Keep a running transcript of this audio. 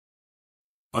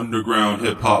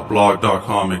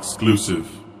UndergroundHipHopBlog.com exclusive.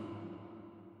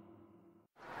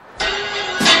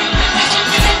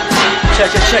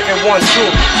 Check it, 1, 2.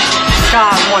 Sky,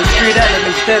 1, street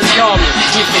elements, deadly army.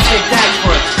 Keep the king dance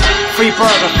for it. Free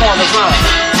burger, fall around.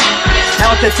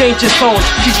 Out the danger zones,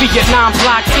 these Vietnam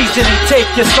blocks easily take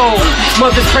your soul.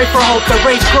 Mothers pray for hope, the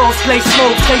race grows, play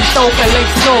smoke, taste dope and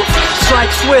lace notes.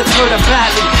 Strikes with, hurt a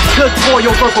badly. Good boy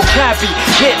over vocabulary,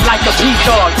 hit like a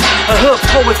P-dog. A hook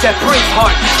poet that breaks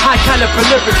heart, high caliber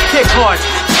lyrics kick hard.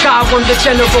 Sky won the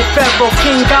General Pharaoh,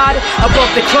 King God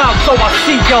above the clouds, so I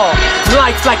see y'all.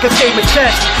 Life's like a game of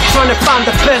chess, trying to find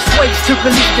the best ways to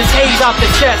release this hate out the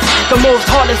chest. The most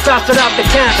heartless bastard out the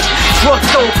camp. Drug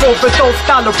dope overdose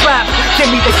style of rap. Give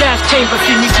me the gas chamber,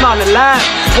 see me smile and laugh.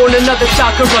 Want another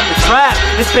shot to run the trap.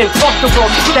 It's been fuck the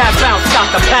road, stab bounce, stop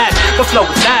the pad. The flow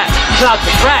is that, clouds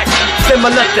of crack.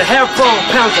 Similar to heroin,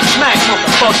 pounds of smack,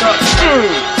 motherfucker.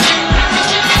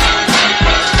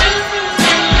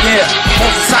 Yeah,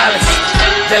 Moses Silence,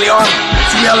 Deadly Army,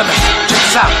 3 elements, check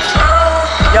this out.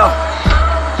 Yo,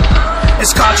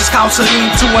 it's conscious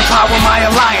counseling to empower my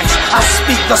alliance. I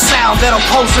speak the sound that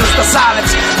opposes the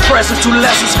silence. Present to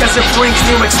lessons cause it brings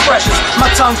new expressions. My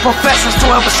tongue professes to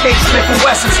help escape Smith and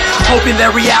Wessons. Hoping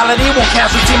that reality won't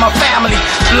casualty my family.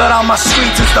 Blood on my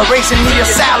streets is the race and media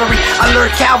salary. I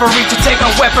lured cavalry to take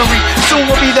our weaponry. Soon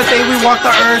will be the day we walk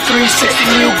the earth, 360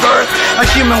 new birth. A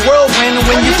human whirlwind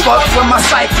when you fuck with my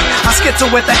psyche. I schizo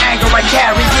with the anger I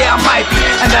carry, yeah I might be.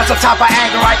 And that's the type of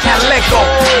anger I can't let go.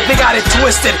 They got it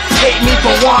twisted, hate me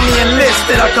but want me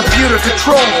enlisted. A computer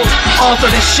controlled,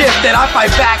 altered and shifted. I fight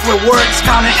back with words,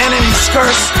 counting enemies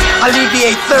curse.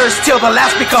 Alleviate thirst till the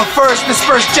last become first.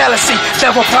 Disperse jealousy,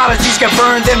 devil prodigies get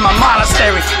burned in my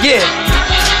monastery. Yeah.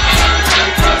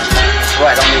 That's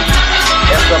right, I mean,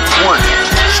 F1,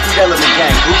 Street Element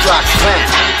Gang, Blue Rocks Clan.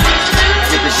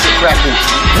 Get this shit cracking.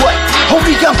 What?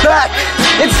 Homie, I'm back.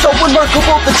 It's so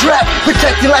remarkable, the trap.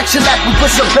 Protecting like shellac, we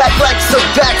push them back like some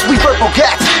backs. We verbal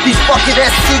gaps. These fucking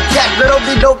SC cats not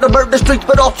only know the murder streets,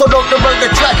 but also know the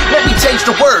murder track. Let me change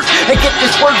the word and get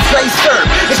this wordplay served.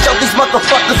 And show these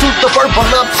motherfuckers who's the verbal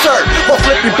absurd. While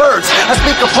flipping birds, I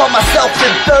speak upon myself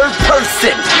in third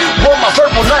person. While my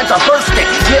verbal lines are bursting.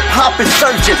 Hip-hop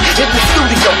insurgent in the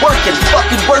studio working.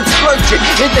 Fucking words splurging.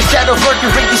 In the shadows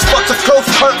lurking, ring these fucks are close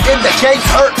hurting. The game's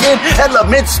hurting,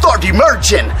 elements start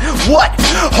emerging. What?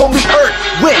 Homie Earth,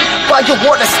 wind, fire,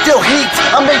 water, still heat.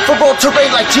 I'm made for all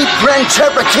terrain like Jeep Grand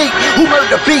Cherokee. Who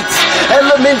murder beats?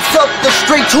 Elements of the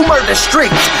streets. Who murder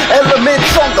streets?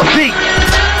 Elements on the beat.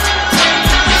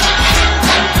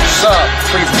 What's up?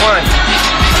 Freeze 1.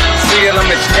 Street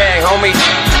Elements Gang, homie.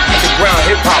 Underground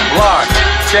Hip Hop Blog.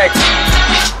 Check.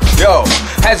 Yo.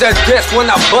 As a disc when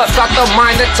I bust out the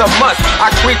mind, it's a must. I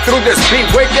creep through this beat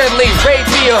wickedly, rate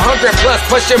me 100+,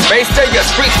 pushing bass to your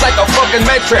streets like a fucking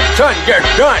metric ton. You're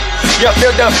done. You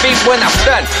feel the beat when I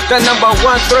stun. The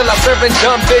 #1 thriller, serving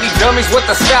dumb bitty dummies with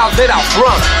the style that I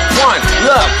brung. One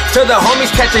love to the homies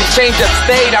catching change of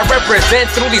state. I represent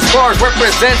through these bars,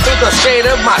 represent through the shade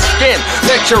of my skin.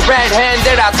 Let your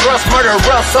red-handed, I thrust murder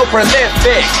real so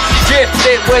prolific.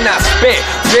 Gifted when I spit,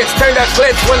 dicks turn to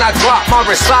clips when I drop my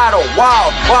recital.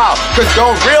 Wow.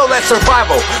 Condone real and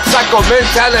survival. Psycho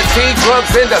mentality,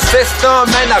 drugs in the system,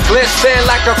 and I glisten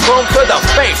like a chrome to the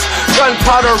face.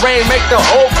 Gunpowder rain, make the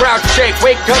whole crowd shake.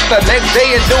 Wake up the next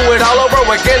day and do it all over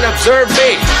again. Observe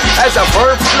me as a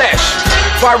bird flesh.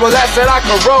 Viral acid I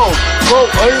corrode,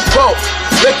 quote unquote.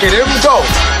 Look at him go,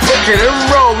 look at him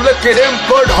roll, look at him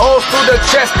put holes through the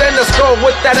chest and the skull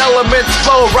with that element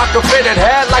flow. Rock a fitted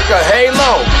head like a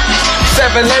halo.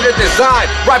 7-letter design,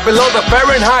 right below the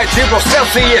Fahrenheit, 0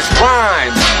 Celsius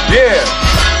rhyme. Yeah.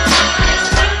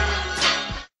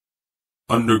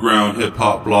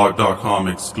 UndergroundHipHopBlog.com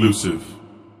exclusive.